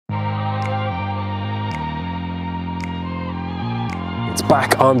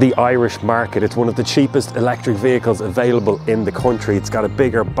back on the Irish market. It's one of the cheapest electric vehicles available in the country. It's got a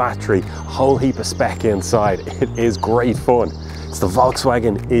bigger battery, a whole heap of spec inside. It is great fun. It's the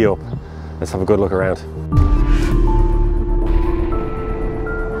Volkswagen e-up. Let's have a good look around.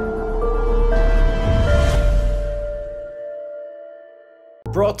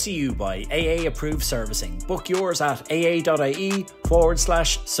 Brought to you by AA Approved Servicing. Book yours at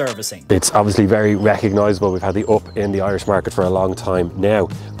aa.ie/servicing. It's obviously very recognisable. We've had the up in the Irish market for a long time now.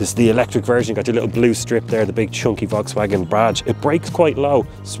 This is the electric version. Got your little blue strip there, the big chunky Volkswagen badge. It brakes quite low,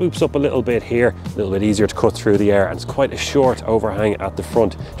 swoops up a little bit here, a little bit easier to cut through the air, and it's quite a short overhang at the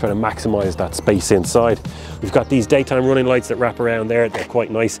front, trying to maximise that space inside. We've got these daytime running lights that wrap around there. They're quite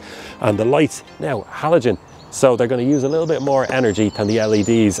nice. And the lights, now halogen. So they're going to use a little bit more energy than the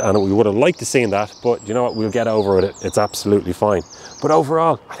LEDs, and we would have liked to seen that, but you know what, we'll get over it. It's absolutely fine. But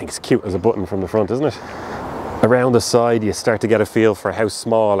overall, I think it's cute as a button from the front, isn't it? Around the side, you start to get a feel for how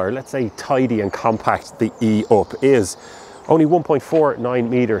small, or let's say tidy and compact, the e-up is. Only 1.49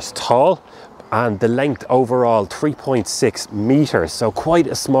 meters tall, and the length overall 3.6 meters, so quite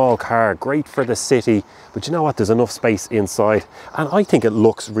a small car, great for the city. But you know what, there's enough space inside, and I think it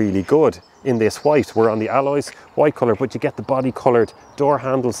looks really good in this white. We're on the alloys, white colour, but you get the body coloured door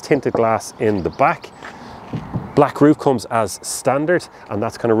handles, tinted glass in the back. Black roof comes as standard, and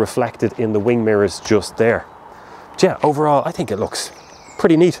that's kind of reflected in the wing mirrors just there. But yeah, overall I think it looks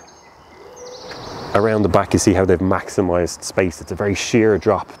pretty neat. Around the back you see how they've maximised space. It's a very sheer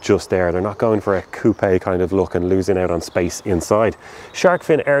drop just there. They're not going for a coupe kind of look and losing out on space inside. Shark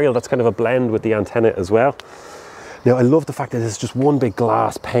fin aerial, that's kind of a blend with the antenna as well. Now I love the fact that it's just one big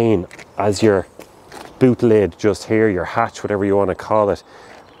glass pane as your boot lid just here, your hatch, whatever you want to call it.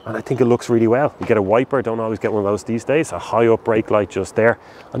 And I think it looks really well. You get a wiper, don't always get one of those these days. A high up brake light just there.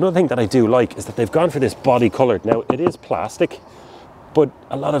 Another thing that I do like is that they've gone for this body coloured. Now it is plastic, but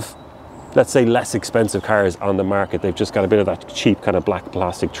a lot of, let's say, less expensive cars on the market, they've just got a bit of that cheap kind of black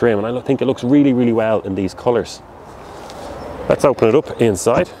plastic trim, and I think it looks really, really well in these colours. Let's open it up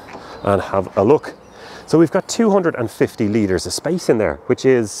inside and have a look. So we've got 250 litres of space in there, which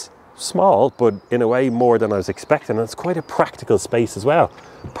is small, but in a way more than I was expecting. And it's quite a practical space as well.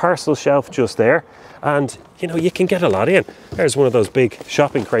 Parcel shelf just there, and you know, you can get a lot in. There's one of those big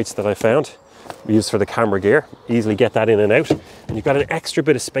shopping crates that I found, used for the camera gear. Easily get that in and out. And you've got an extra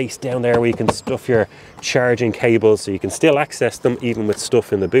bit of space down there where you can stuff your charging cables, so you can still access them even with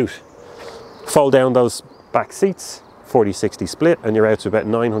stuff in the boot. Fold down those back seats, 40-60 split, and you're out to about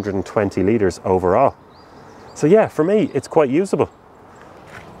 920 litres overall. So yeah, for me, it's quite usable.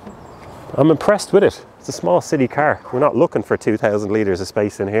 I'm impressed with it. It's a small city car. We're not looking for 2,000 litres of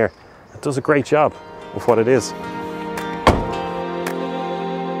space in here. It does a great job of what it is.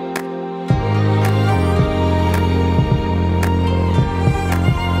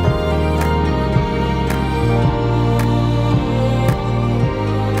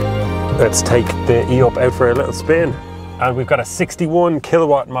 Let's take the e-up out for a little spin. And we've got a 61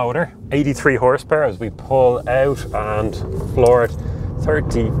 kilowatt motor, 83 horsepower as we pull out and floor it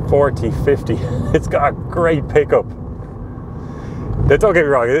 30, 40, 50. It's got a great pickup. Now don't get me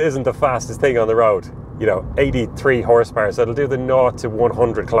wrong, it isn't the fastest thing on the road. You know, 83 horsepower, so it'll do the 0 to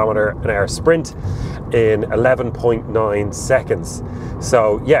 100 kilometer an hour sprint in 11.9 seconds.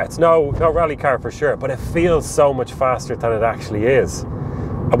 So yeah, it's no rally car for sure, but it feels so much faster than it actually is.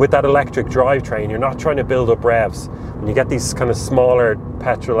 And with that electric drivetrain, you're not trying to build up revs. When you get these kind of smaller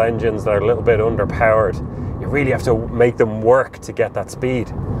petrol engines that are a little bit underpowered, you really have to make them work to get that speed.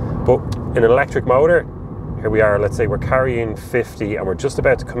 But in an electric motor, here we are, let's say we're carrying 50 and we're just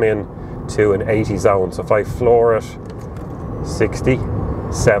about to come in to an 80 zone. So if I floor it 60,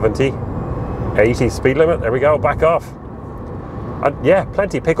 70, 80 speed limit, there we go, back off. And yeah,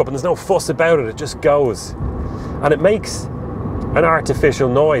 plenty of pickup, and there's no fuss about it, it just goes. And it makes an artificial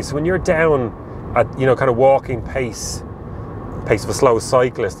noise. When you're down at, you know, kind of walking pace of a slow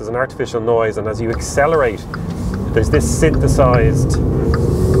cyclist, there's an artificial noise, and as you accelerate, there's this synthesized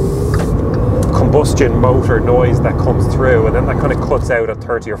combustion motor noise that comes through, and then that kind of cuts out at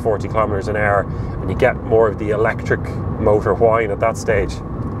 30 or 40 kilometers an hour, and you get more of the electric motor whine at that stage.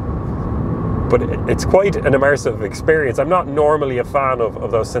 But it's quite an immersive experience. I'm not normally a fan of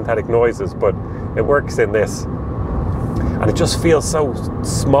those synthetic noises, but it works in this. And it just feels so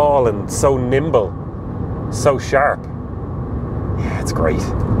small and so nimble, so sharp. Yeah, it's great.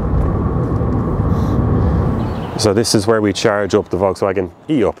 So this is where we charge up the Volkswagen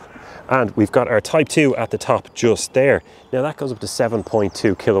e-up. And we've got our Type 2 at the top just there. Now that goes up to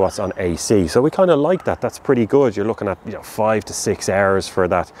 7.2 kilowatts on AC. So we kind of like that. That's pretty good. You're looking at 5 to 6 hours for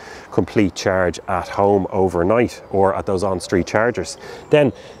that complete charge at home overnight or at those on-street chargers.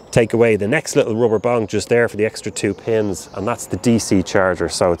 Then take away the next little rubber bong just there for the extra 2 pins, and that's the DC charger.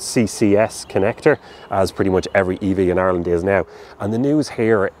 So it's CCS connector, as pretty much every EV in Ireland is now. And the news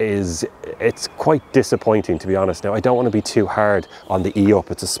here is it's quite disappointing, to be honest. Now I don't want to be too hard on the E-Up.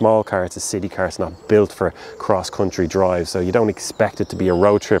 It's a small car, it's a city car, it's not built for cross-country drive, so you don't expect it to be a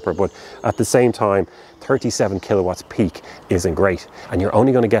road tripper, but at the same time 37 kilowatts peak isn't great, and you're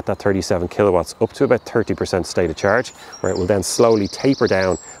only going to get that 37 kilowatts up to about 30% state of charge, where it will then slowly taper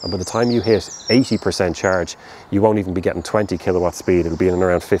down, and by the time you hit 80% charge you won't even be getting 20 kilowatt speed. It'll be in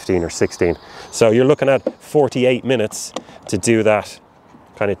around 15 or 16. So you're looking at 48 minutes to do that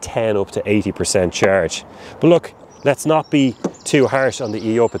kind of 10 up to 80% charge. But look, let's not be too harsh on the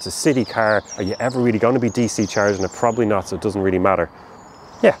E-Up. It's a city car. Are you ever really going to be DC charging it? Probably not, so it doesn't really matter.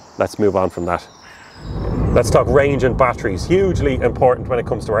 Yeah, let's move on from that. Let's talk range and batteries. Hugely important when it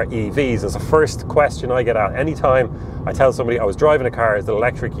comes to our EVs. It's the first question I get at anytime I tell somebody I was driving a car. Is it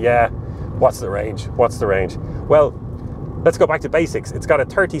electric? Yeah. What's the range? What's the range? Well, let's go back to basics. It's got a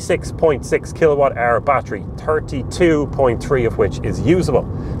 36.6 kilowatt hour battery, 32.3 of which is usable.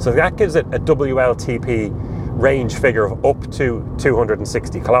 So that gives it a WLTP range figure of up to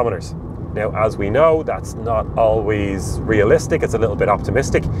 260 kilometers. Now, as we know, that's not always realistic. It's a little bit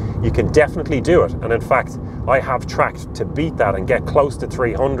optimistic. You can definitely do it. And in fact, I have tracked to beat that and get close to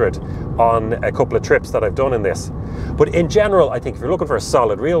 300 on a couple of trips that I've done in this. But in general, I think if you're looking for a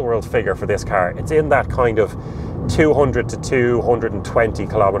solid real world figure for this car, it's in that kind of 200 to 220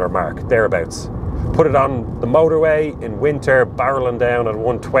 kilometer mark, thereabouts. Put it on the motorway in winter, barreling down at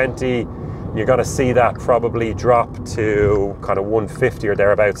 120, you're going to see that probably drop to kind of 150 or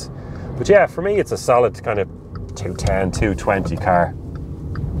thereabouts. But yeah, for me, it's a solid kind of 210, 220 car,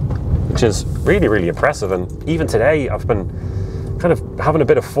 which is really, really impressive. And even today, I've been kind of having a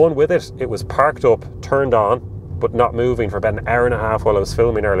bit of fun with it. It was parked up, turned on, but not moving for about an hour and a half while I was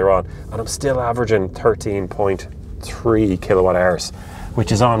filming earlier on. And I'm still averaging 13.3 kilowatt hours,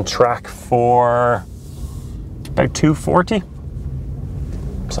 which is on track for about 240.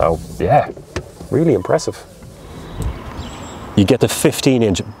 So yeah, really impressive. You get the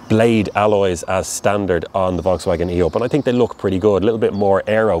 15-inch blade alloys as standard on the Volkswagen E-Up, and I think they look pretty good, a little bit more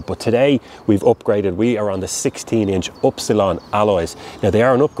aero. But today we've upgraded. We are on the 16-inch Upsilon alloys. Now they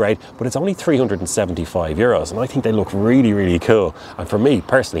are an upgrade, but it's only 375 euros, and I think they look really, really cool. And for me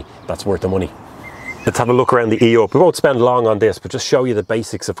personally, that's worth the money. Let's have a look around the E-Up. We won't spend long on this, but just show you the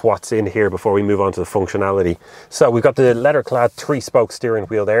basics of what's in here before we move on to the functionality. So we've got the leather-clad 3-spoke steering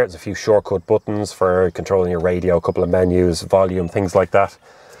wheel there. There's a few shortcut buttons for controlling your radio, a couple of menus, volume, things like that.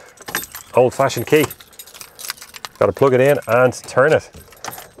 Old-fashioned key. Got to plug it in and turn it.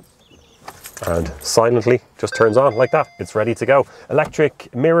 And silently just turns on like that. It's ready to go. Electric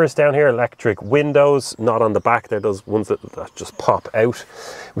mirrors down here, electric windows, not on the back. They're those ones that just pop out.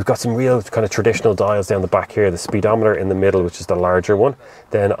 We've got some real kind of traditional dials down the back here. The speedometer in the middle, which is the larger one.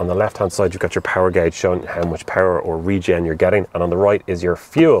 Then on the left hand side, you've got your power gauge showing how much power or regen you're getting. And on the right is your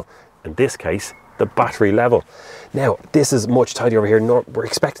fuel. In this case, the battery level. Now, this is much tidier over here. We're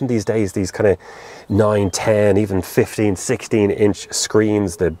expecting these days these kind of 9, 10, even 15, 16-inch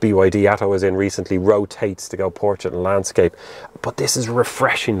screens. The BYD Atto was in recently, rotates to go portrait and landscape. But this is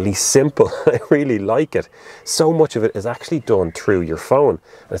refreshingly simple. I really like it. So much of it is actually done through your phone.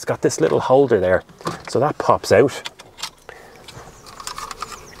 And it's got this little holder there. So that pops out.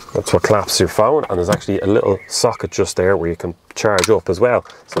 That's what claps your phone, and there's actually a little socket just there where you can charge up as well.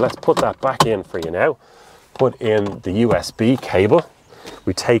 So let's put that back in for you now. Put in the USB cable.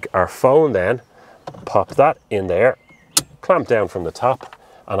 We take our phone then, pop that in there, clamp down from the top,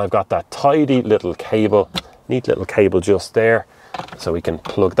 and I've got that tidy little cable, neat little cable just there, so we can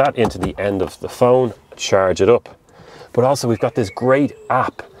plug that into the end of the phone, charge it up. But also we've got this great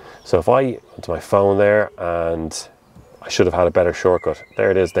app. So if I go to my phone there, and I should have had a better shortcut.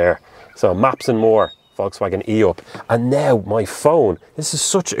 There it is there. So Maps and More, Volkswagen E-Up. And now my phone, this is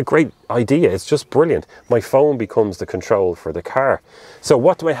such a great idea. It's just brilliant. My phone becomes the control for the car. So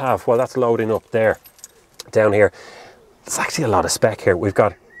what do I have? Well, that's loading up there, down here. There's actually a lot of spec here. We've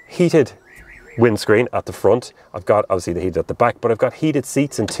got heated windscreen at the front. I've got obviously the heat at the back, but I've got heated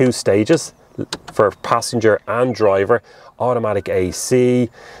seats in 2 stages for passenger and driver. Automatic AC,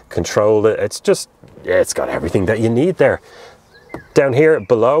 control. It's just, yeah, it's got everything that you need there. Down here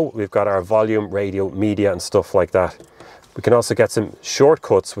below, we've got our volume, radio, media and stuff like that. We can also get some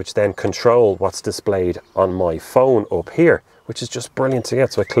shortcuts which then control what's displayed on my phone up here, which is just brilliant to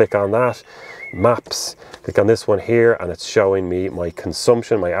get. So I click on that, maps, click on this one here, and it's showing me my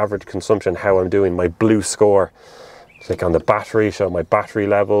consumption, my average consumption, how I'm doing, my blue score. Click on the battery, show my battery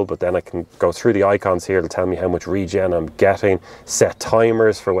level, but then I can go through the icons here to tell me how much regen I'm getting, set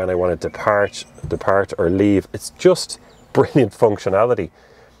timers for when I want to depart or leave. It's just brilliant functionality.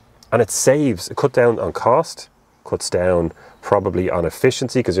 And it saves, it cuts down on cost, cuts down probably on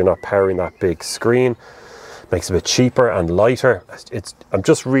efficiency because you're not powering that big screen, makes it a bit cheaper and lighter. I'm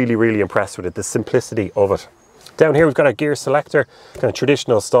just really, really impressed with it, the simplicity of it. Down here we've got a gear selector, kind of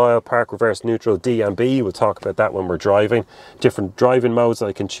traditional style, park, reverse, neutral, D and B. We'll talk about that when we're driving. Different driving modes that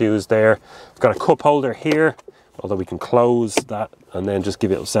I can choose there. We've got a cup holder here, although we can close that and then just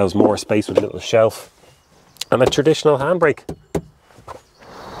give ourselves more space with a little shelf. And a traditional handbrake.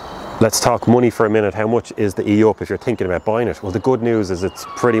 Let's talk money for a minute. How much is the E-Up if you're thinking about buying it? Well, the good news is it's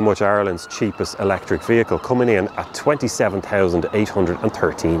pretty much Ireland's cheapest electric vehicle, coming in at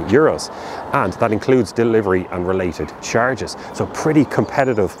 27,813 euros. And that includes delivery and related charges. So pretty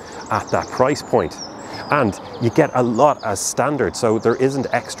competitive at that price point. And you get a lot as standard, so there isn't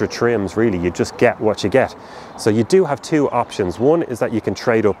extra trims really, you just get what you get. So you do have two options. One is that you can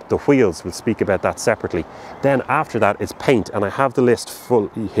trade up the wheels, we'll speak about that separately. Then after that it's paint, and I have the list full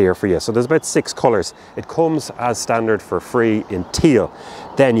here for you. So there's about 6 colours. It comes as standard for free in teal.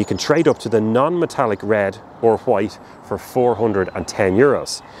 Then you can trade up to the non-metallic red or white for 410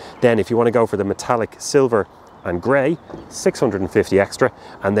 euros. Then if you want to go for the metallic silver and grey, 650 extra,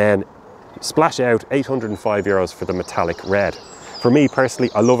 and then splash out 805 euros for the metallic red. For me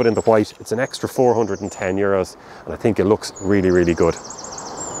personally, I love it in the white. It's an extra 410 euros, and I think it looks really, really good.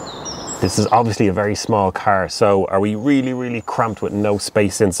 This is obviously a very small car, so are we really, really cramped with no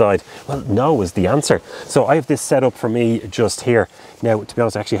space inside? Well, no is the answer. So I have this set up for me just here. Now, to be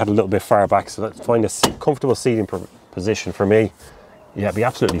honest, I actually had a little bit far back, so let's find a comfortable seating position for me. Yeah, it'd be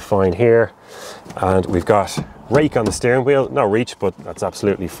absolutely fine here. And we've got rake on the steering wheel, no reach, but that's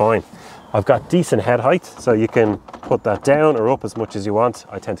absolutely fine. I've got decent head height, so you can put that down or up as much as you want.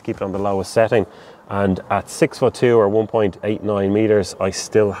 I tend to keep it on the lowest setting. And at 6'2" or 1.89 meters, I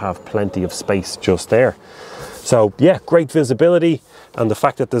still have plenty of space just there. So yeah, great visibility. And the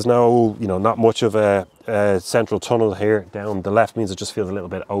fact that there's no, not much of a central tunnel here down the left means it just feels a little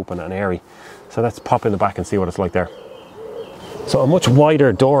bit open and airy. So let's pop in the back and see what it's like there. So a much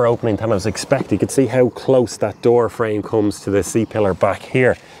wider door opening than I was expecting. You can see how close that door frame comes to the C-pillar back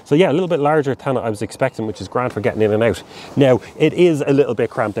here. So yeah, a little bit larger than I was expecting, which is grand for getting in and out. Now, it is a little bit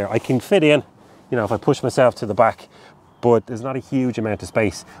cramped there. I can fit in, if I push myself to the back, but there's not a huge amount of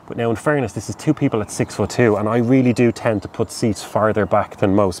space. But now, in fairness, this is 2 people at 6'2", and I really do tend to put seats farther back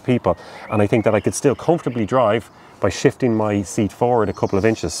than most people. And I think that I could still comfortably drive by shifting my seat forward a couple of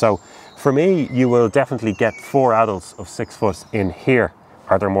inches. So for me, you will definitely get 4 adults of 6 foot in here.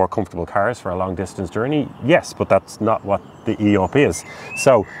 Are there more comfortable cars for a long distance journey? Yes, but that's not what the E-Up is.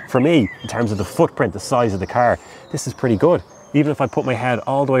 So for me, in terms of the footprint, the size of the car, this is pretty good. Even if I put my head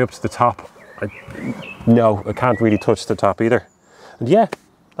all the way up to the top, I can't really touch the top either. And yeah,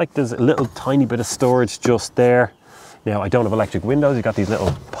 like there's a little tiny bit of storage just there. Now, I don't have electric windows. You've got these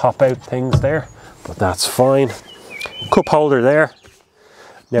little pop-out things there, but that's fine. Cup holder there.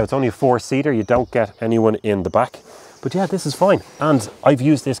 Now, it's only a 4-seater. You don't get anyone in the back. But yeah, this is fine. And I've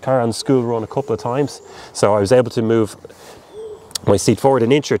used this car on school run a couple of times. So I was able to move my seat forward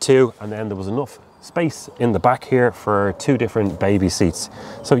an inch or two, and then there was enough space in the back here for 2 different baby seats.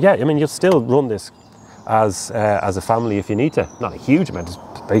 So yeah, you'll still run this as a family if you need to. Not a huge amount of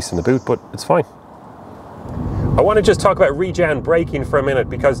space in the boot, but it's fine. I want to just talk about regen braking for a minute,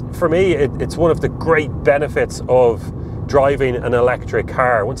 because for me, it's one of the great benefits of driving an electric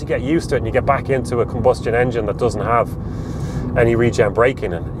car. Once you get used to it and you get back into a combustion engine that doesn't have any regen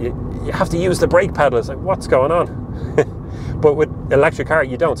braking, and you have to use the brake pedal, it's like, what's going on? But with electric car,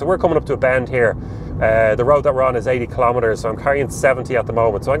 you don't. So we're coming up to a bend here. The road that we're on is 80 kilometers, so I'm carrying 70 at the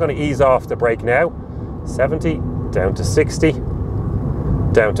moment. So I'm going to ease off the brake now. 70, down to 60,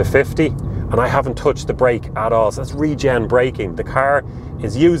 down to 50, and I haven't touched the brake at all. So that's regen braking. The car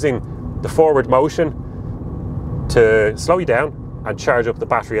is using the forward motion to slow you down and charge up the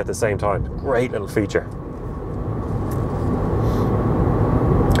battery at the same time. Great little feature.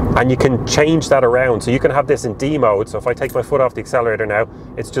 And you can change that around. So you can have this in D mode. So if I take my foot off the accelerator now,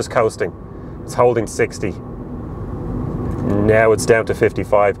 it's just coasting. It's holding 60. Now it's down to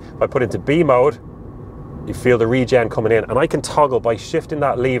 55. If I put it into B mode, you feel the regen coming in. And I can toggle by shifting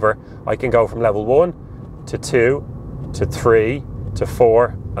that lever. I can go from level 1 to 2 to 3 to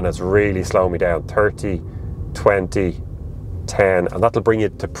 4. And it's really slowing me down. 30, 20, 10. And that'll bring you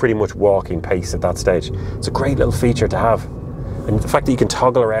to pretty much walking pace at that stage. It's a great little feature to have. And the fact that you can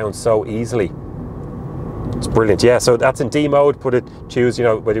toggle around so easily, it's brilliant. Yeah, so that's in D mode. Choose, you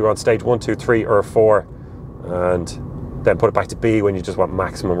know, whether you're on stage 1, 2, 3 or 4, and then put it back to B when you just want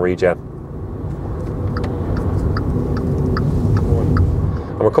maximum regen.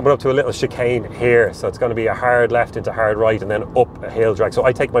 And we're coming up to a little chicane here, so it's going to be a hard left into hard right and then up a hill drag. So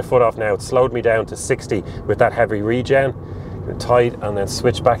I take my foot off now. It slowed me down to 60 with that heavy regen. Tight, and then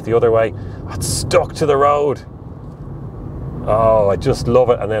switch back the other way. It's stuck to the road. Oh, I just love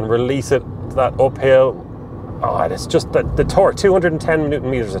it. And then release it to that uphill. Oh, and it's just the torque, 210 Newton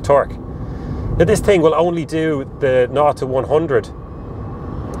meters of torque. Now this thing will only do the 0 to 100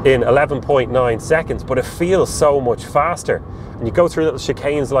 in 11.9 seconds, but it feels so much faster. And you go through little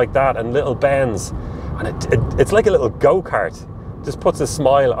chicanes like that and little bends, and it's like a little go-kart. It just puts a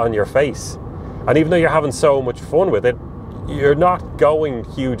smile on your face. And even though you're having so much fun with it, you're not going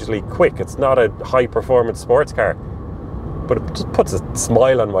hugely quick. It's not a high-performance sports car, but it just puts a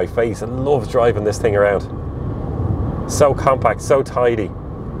smile on my face. I love driving this thing around. So compact, so tidy.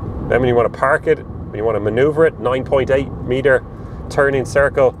 Then when you want to park it, when you want to maneuver it, 9.8 meter turning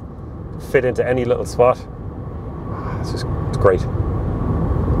circle, fit into any little spot. It's great.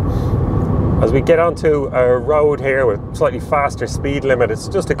 As we get onto a road here with slightly faster speed limit, it's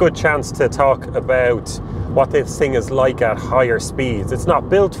just a good chance to talk about what this thing is like at higher speeds. It's not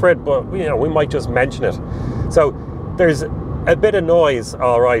built for it, but you know, we might just mention it. So there's a bit of noise,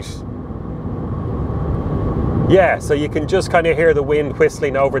 all right. Yeah, so you can just kind of hear the wind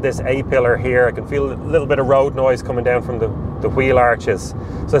whistling over this A-pillar here. I can feel a little bit of road noise coming down from the wheel arches.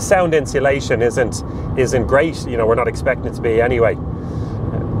 So sound insulation isn't great. You know, we're not expecting it to be anyway.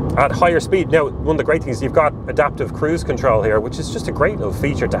 At higher speed, now one of the great things, you've got adaptive cruise control here, which is just a great little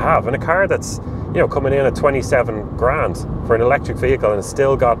feature to have. And a car that's, you know, coming in at 27 grand for an electric vehicle, and it's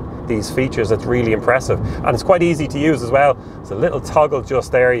still got these features that's really impressive. And it's quite easy to use as well. There's a little toggle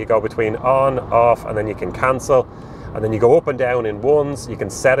just there. You go between on, off, and then you can cancel. And then you go up and down in ones. You can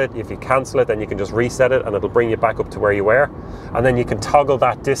set it. If you cancel it, then you can just reset it and it'll bring you back up to where you were. And then you can toggle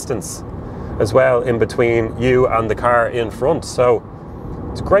that distance as well in between you and the car in front. So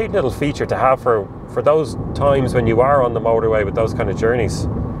it's a great little feature to have for those times when you are on the motorway with those kind of journeys.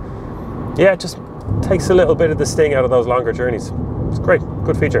 Yeah, it just takes a little bit of the sting out of those longer journeys. It's great,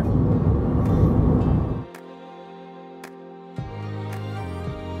 good feature.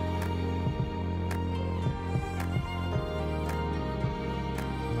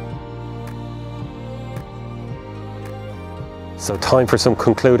 So time for some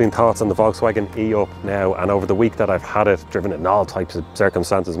concluding thoughts on the Volkswagen e-up now. And over the week that I've had it, driven it in all types of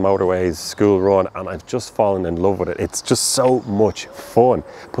circumstances, motorways, school run, and I've just fallen in love with it. It's just so much fun.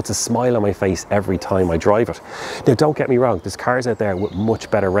 Puts a smile on my face every time I drive it. Now don't get me wrong, there's cars out there with much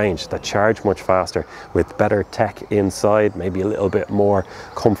better range that charge much faster, with better tech inside, maybe a little bit more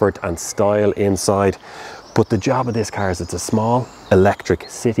comfort and style inside. But the job of this car is it's a small electric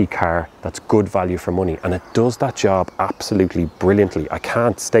city car that's good value for money, and it does that job absolutely brilliantly. I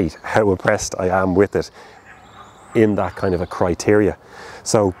can't state how impressed I am with it in that kind of a criteria.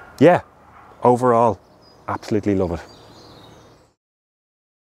 So yeah, overall, absolutely love it.